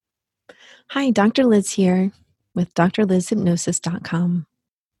Hi, Dr. Liz here with drlizhypnosis.com.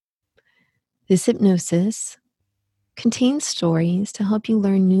 This hypnosis contains stories to help you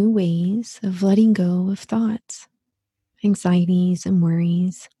learn new ways of letting go of thoughts, anxieties, and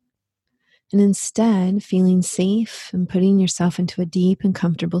worries, and instead feeling safe and putting yourself into a deep and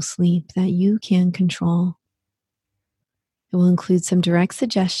comfortable sleep that you can control. It will include some direct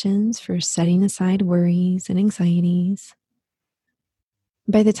suggestions for setting aside worries and anxieties.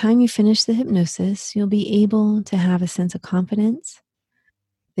 By the time you finish the hypnosis, you'll be able to have a sense of confidence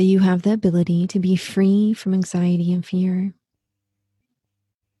that you have the ability to be free from anxiety and fear.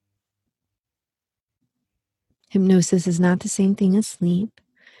 Hypnosis is not the same thing as sleep.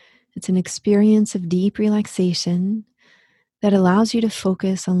 It's an experience of deep relaxation that allows you to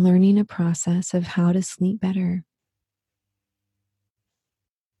focus on learning a process of how to sleep better.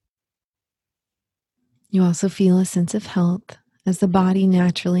 You also feel a sense of health as the body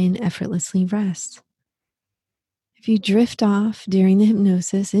naturally and effortlessly rests. If you drift off during the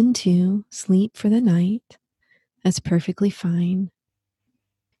hypnosis into sleep for the night, that's perfectly fine.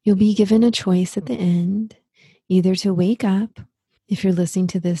 You'll be given a choice at the end, either to wake up if you're listening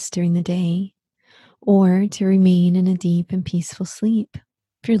to this during the day, or to remain in a deep and peaceful sleep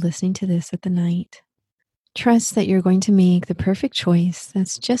if you're listening to this at the night. Trust that you're going to make the perfect choice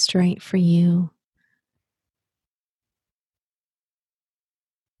that's just right for you.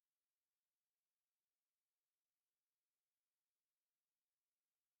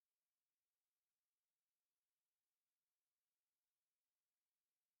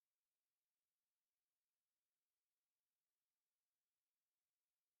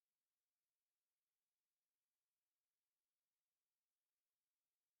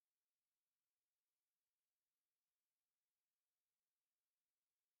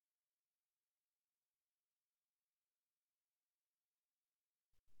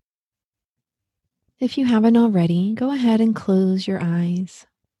 If you haven't already, go ahead and close your eyes.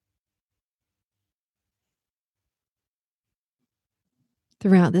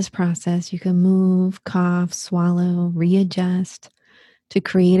 Throughout this process, you can move, cough, swallow, readjust to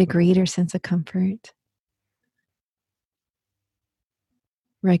create a greater sense of comfort.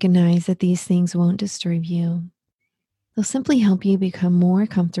 Recognize that these things won't disturb you. They'll simply help you become more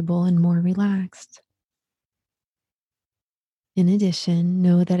comfortable and more relaxed. In addition,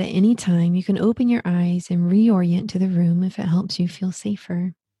 know that at any time you can open your eyes and reorient to the room if it helps you feel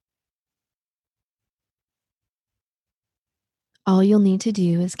safer. All you'll need to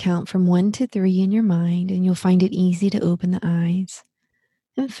do is count from 1 to 3 in your mind, and you'll find it easy to open the eyes.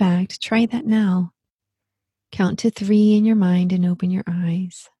 In fact, try that now. Count to 3 in your mind and open your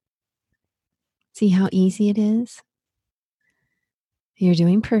eyes. See how easy it is? You're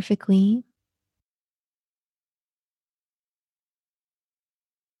doing perfectly.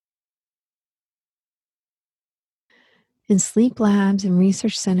 In sleep labs and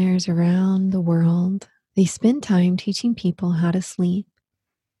research centers around the world, they spend time teaching people how to sleep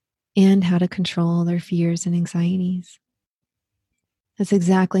and how to control their fears and anxieties. That's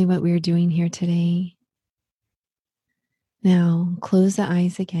exactly what we're doing here today. Now, close the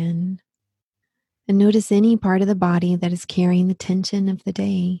eyes again and notice any part of the body that is carrying the tension of the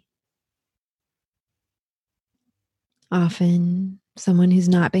day. Often, someone who's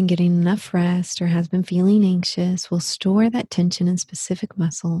not been getting enough rest or has been feeling anxious will store that tension in specific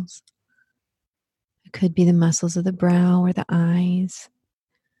muscles. It could be the muscles of the brow or the eyes,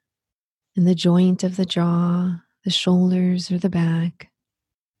 in the joint of the jaw, the shoulders, or the back.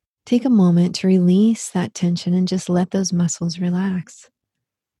 Take a moment to release that tension and just let those muscles relax.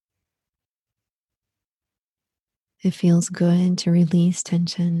 It feels good to release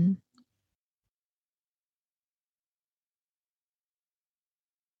tension.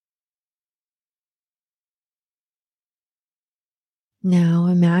 Now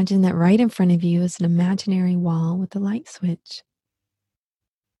imagine that right in front of you is an imaginary wall with a light switch.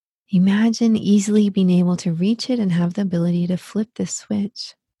 Imagine easily being able to reach it and have the ability to flip this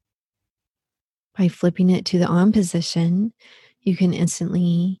switch. By flipping it to the on position, you can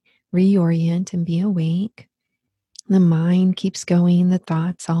instantly reorient and be awake. The mind keeps going, the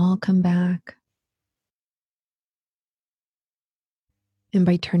thoughts all come back. And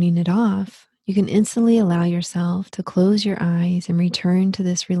by turning it off, you can instantly allow yourself to close your eyes and return to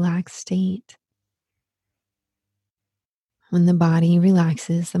this relaxed state. When the body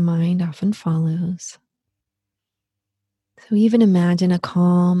relaxes, the mind often follows. So even imagine a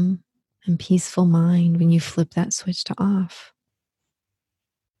calm and peaceful mind when you flip that switch to off.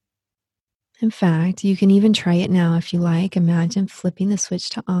 In fact, you can even try it now if you like. Imagine flipping the switch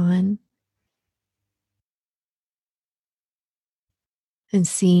to on And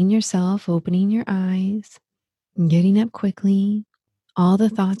seeing yourself opening your eyes and getting up quickly, all the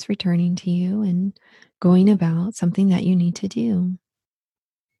thoughts returning to you and going about something that you need to do.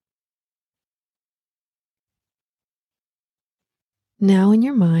 Now, in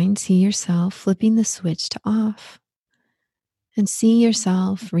your mind, see yourself flipping the switch to off and see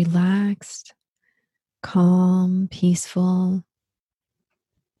yourself relaxed, calm, peaceful,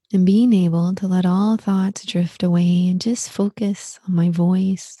 and being able to let all thoughts drift away and just focus on my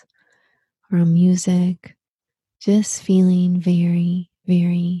voice or on music, just feeling very,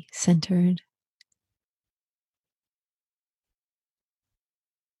 very centered.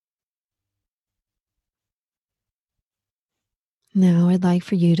 Now, I'd like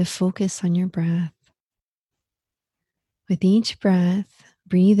for you to focus on your breath. With each breath,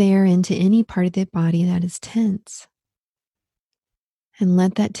 breathe air into any part of the body that is tense and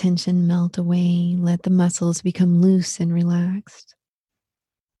let that tension melt away. Let the muscles become loose and relaxed.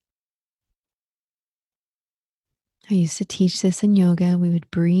 I used to teach this in yoga. We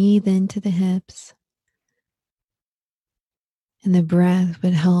would breathe into the hips, and the breath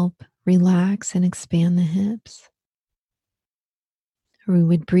would help relax and expand the hips. Or we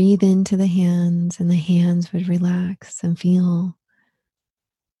would breathe into the hands, and the hands would relax and feel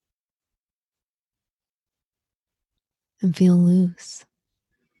loose.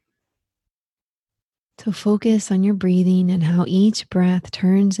 So focus on your breathing and how each breath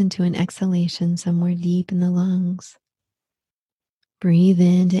turns into an exhalation somewhere deep in the lungs. Breathe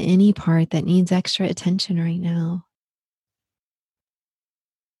into any part that needs extra attention right now.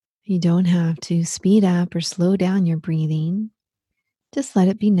 You don't have to speed up or slow down your breathing. Just let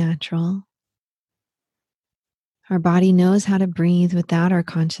it be natural. Our body knows how to breathe without our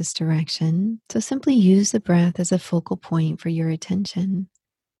conscious direction, so simply use the breath as a focal point for your attention.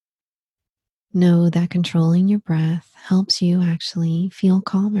 Know that controlling your breath helps you actually feel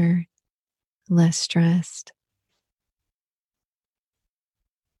calmer, less stressed.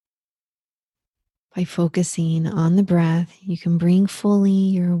 By focusing on the breath, you can bring fully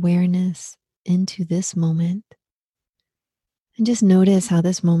your awareness into this moment and just notice how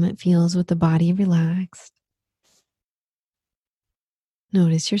this moment feels with the body relaxed.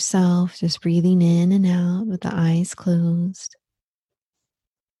 Notice yourself just breathing in and out with the eyes closed.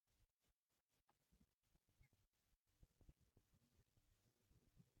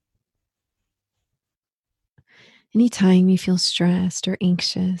 Anytime you feel stressed or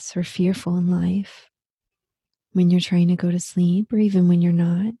anxious or fearful in life, when you're trying to go to sleep or even when you're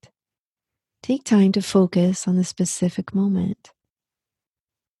not, take time to focus on the specific moment.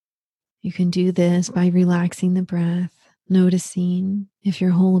 You can do this by relaxing the breath, noticing if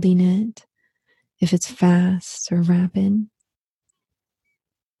you're holding it, if it's fast or rapid,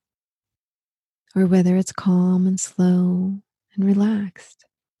 or whether it's calm and slow and relaxed.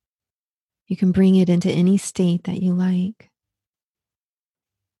 You can bring it into any state that you like.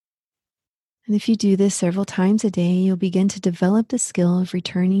 And if you do this several times a day, you'll begin to develop the skill of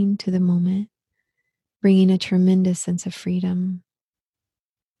returning to the moment, bringing a tremendous sense of freedom.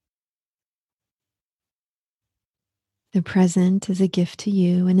 The present is a gift to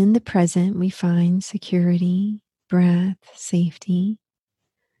you, and in the present, we find security, breath, safety,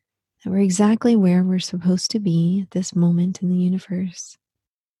 that we're exactly where we're supposed to be at this moment in the universe.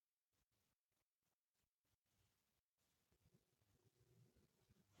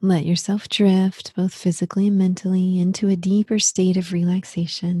 Let yourself drift, both physically and mentally, into a deeper state of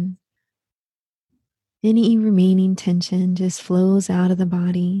relaxation. Any remaining tension just flows out of the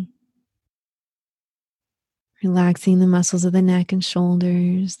body, relaxing the muscles of the neck and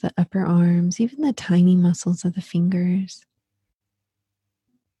shoulders, the upper arms, even the tiny muscles of the fingers.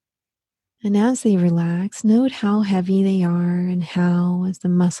 And as they relax, note how heavy they are and how, as the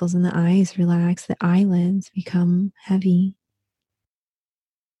muscles in the eyes relax, the eyelids become heavy.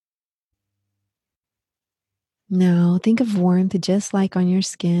 Now, think of warmth just like on your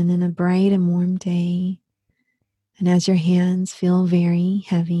skin in a bright and warm day. And as your hands feel very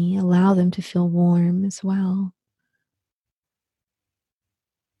heavy, allow them to feel warm as well.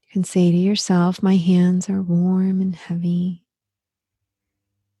 You can say to yourself, my hands are warm and heavy.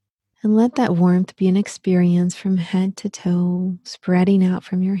 And let that warmth be an experience from head to toe, spreading out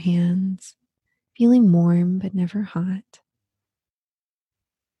from your hands, feeling warm but never hot.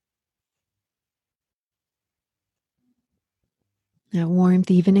 That warmth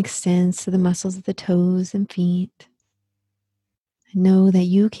even extends to the muscles of the toes and feet. And know that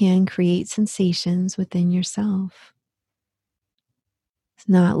you can create sensations within yourself. It's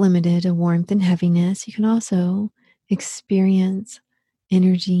not limited to warmth and heaviness. You can also experience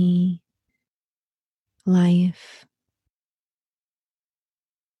energy, life,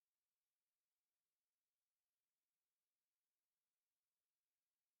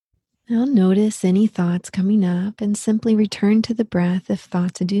 Now notice any thoughts coming up and simply return to the breath if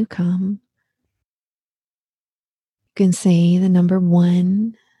thoughts do come. You can say the number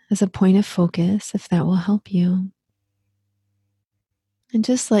 1 as a point of focus if that will help you. And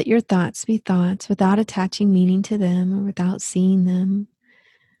just let your thoughts be thoughts without attaching meaning to them or without seeing them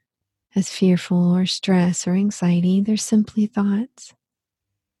as fearful or stress or anxiety. They're simply thoughts.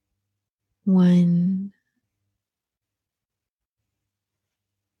 1.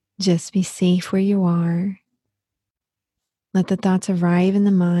 Just be safe where you are. Let the thoughts arrive in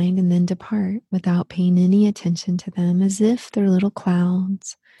the mind and then depart without paying any attention to them, as if they're little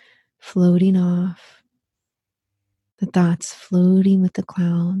clouds floating off. The thoughts floating with the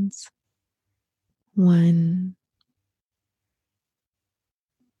clouds. 1.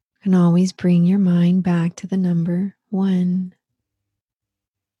 You can always bring your mind back to the number 1.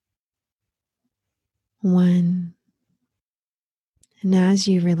 1. And as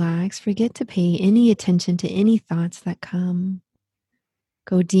you relax, forget to pay any attention to any thoughts that come.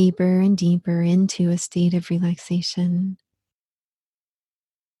 Go deeper and deeper into a state of relaxation.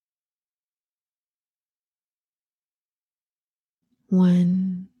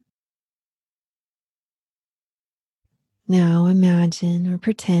 1. Now imagine or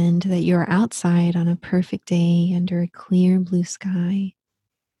pretend that you are outside on a perfect day under a clear blue sky.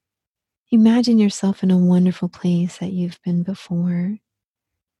 Imagine yourself in a wonderful place that you've been before,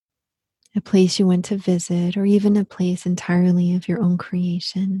 a place you went to visit, or even a place entirely of your own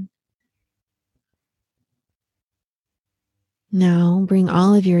creation. Now bring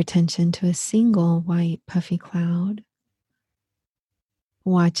all of your attention to a single white puffy cloud.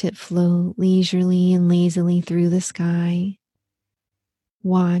 Watch it float leisurely and lazily through the sky.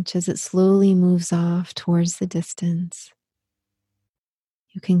 Watch as it slowly moves off towards the distance.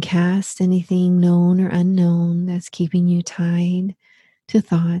 You can cast anything known or unknown that's keeping you tied to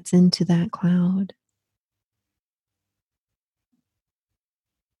thoughts into that cloud.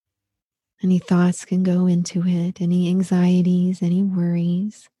 Any thoughts can go into it, any anxieties, any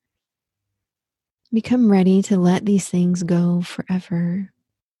worries. Become ready to let these things go forever.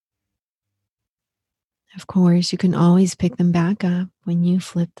 Of course, you can always pick them back up when you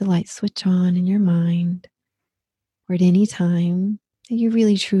flip the light switch on in your mind, or at any time that you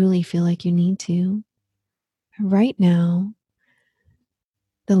really truly feel like you need to. Right now,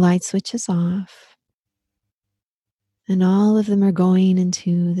 the light switch is off, and all of them are going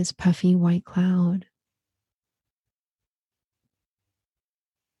into this puffy white cloud.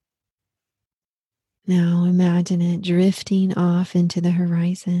 Now imagine it drifting off into the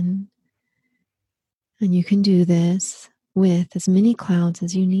horizon. And you can do this with as many clouds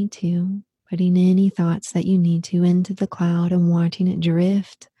as you need to, putting any thoughts that you need to into the cloud and watching it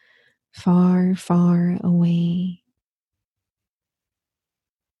drift far, far away.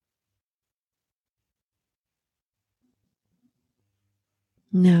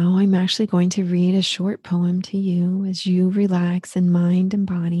 Now I'm actually going to read a short poem to you as you relax in mind and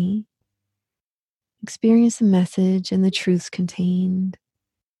body. Experience the message and the truths contained.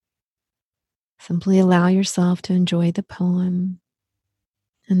 Simply allow yourself to enjoy the poem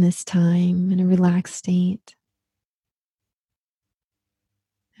and this time in a relaxed state.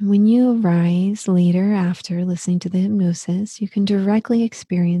 And when you arise later after listening to the hypnosis, you can directly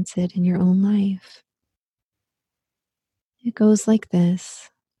experience it in your own life. It goes like this: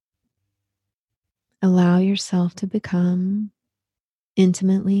 allow yourself to become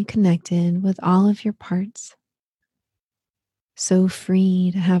intimately connected with all of your parts, so free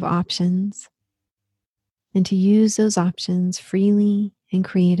to have options and to use those options freely and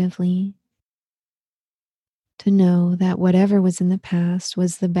creatively. To know that whatever was in the past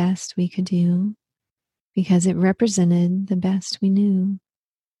was the best we could do because it represented the best we knew.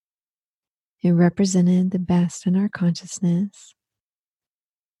 It represented the best in our consciousness.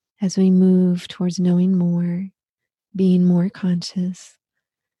 As we move towards knowing more, being more conscious,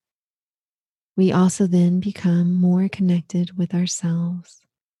 we also then become more connected with ourselves.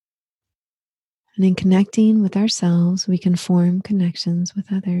 And in connecting with ourselves, we can form connections with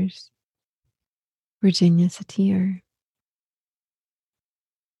others. Virginia Satir.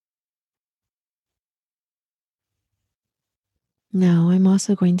 Now, I'm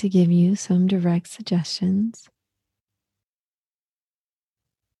also going to give you some direct suggestions.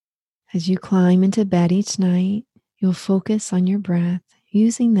 As you climb into bed each night, you'll focus on your breath,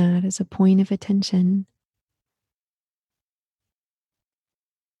 using that as a point of attention.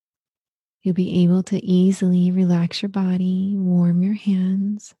 You'll be able to easily relax your body, warm your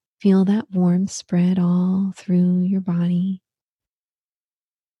hands, feel that warmth spread all through your body,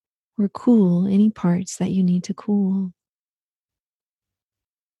 or cool any parts that you need to cool.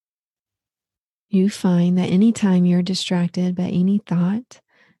 You find that anytime you're distracted by any thought,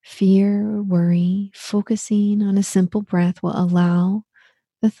 fear, or worry, focusing on a simple breath will allow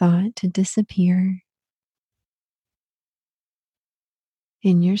the thought to disappear.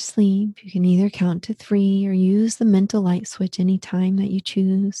 In your sleep, you can either count to 3 or use the mental light switch anytime that you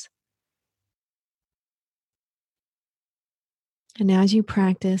choose. And as you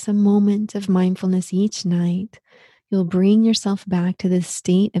practice a moment of mindfulness each night, you'll bring yourself back to this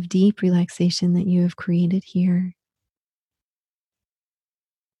state of deep relaxation that you have created here.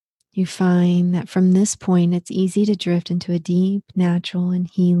 You find that from this point, it's easy to drift into a deep, natural, and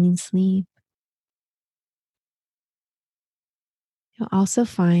healing sleep. You'll also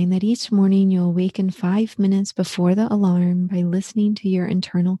find that each morning you'll awaken 5 minutes before the alarm by listening to your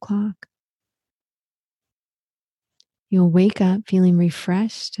internal clock. You'll wake up feeling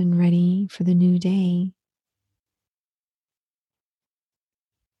refreshed and ready for the new day.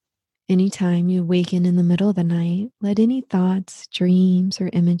 Anytime you awaken in the middle of the night, let any thoughts, dreams, or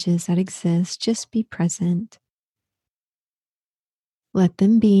images that exist just be present. Let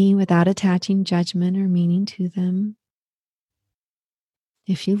them be without attaching judgment or meaning to them.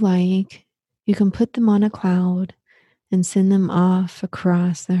 If you like, you can put them on a cloud and send them off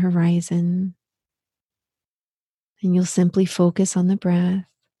across the horizon. And you'll simply focus on the breath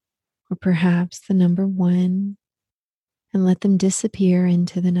or perhaps the number 1 and let them disappear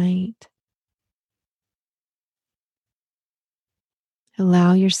into the night.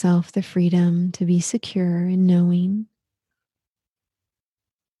 Allow yourself the freedom to be secure in knowing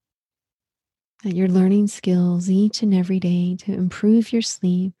that you're learning skills each and every day to improve your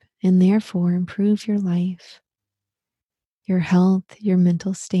sleep and therefore improve your life, your health, your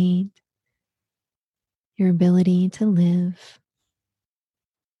mental state, your ability to live.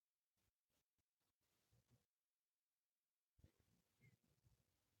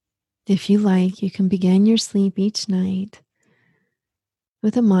 If you like, you can begin your sleep each night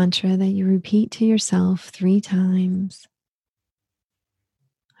with a mantra that you repeat to yourself 3 times.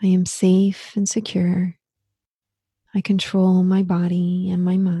 I am safe and secure. I control my body and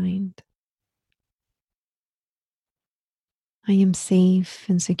my mind. I am safe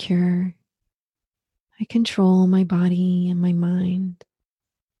and secure. I control my body and my mind.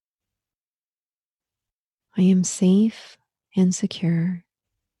 I am safe and secure.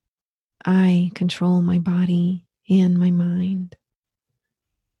 I control my body and my mind.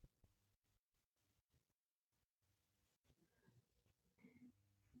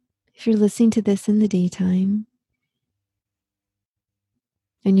 If you're listening to this in the daytime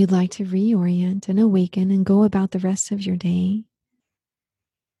and you'd like to reorient and awaken and go about the rest of your day,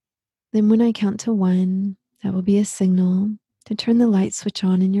 then when I count to 1, that will be a signal to turn the light switch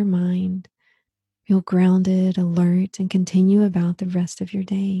on in your mind. Feel grounded, alert, and continue about the rest of your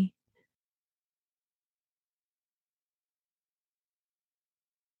day.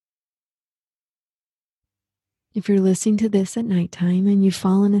 If you're listening to this at nighttime and you've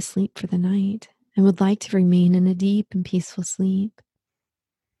fallen asleep for the night and would like to remain in a deep and peaceful sleep,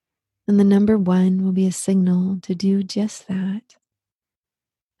 then the number 1 will be a signal to do just that.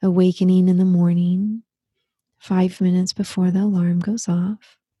 Awakening in the morning, 5 minutes before the alarm goes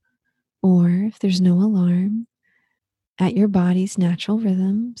off, or if there's no alarm, at your body's natural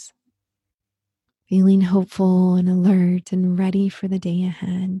rhythms, feeling hopeful and alert and ready for the day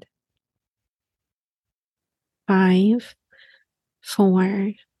ahead. 5,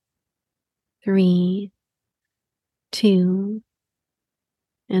 4, 3, 2,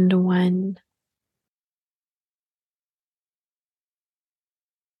 and 1.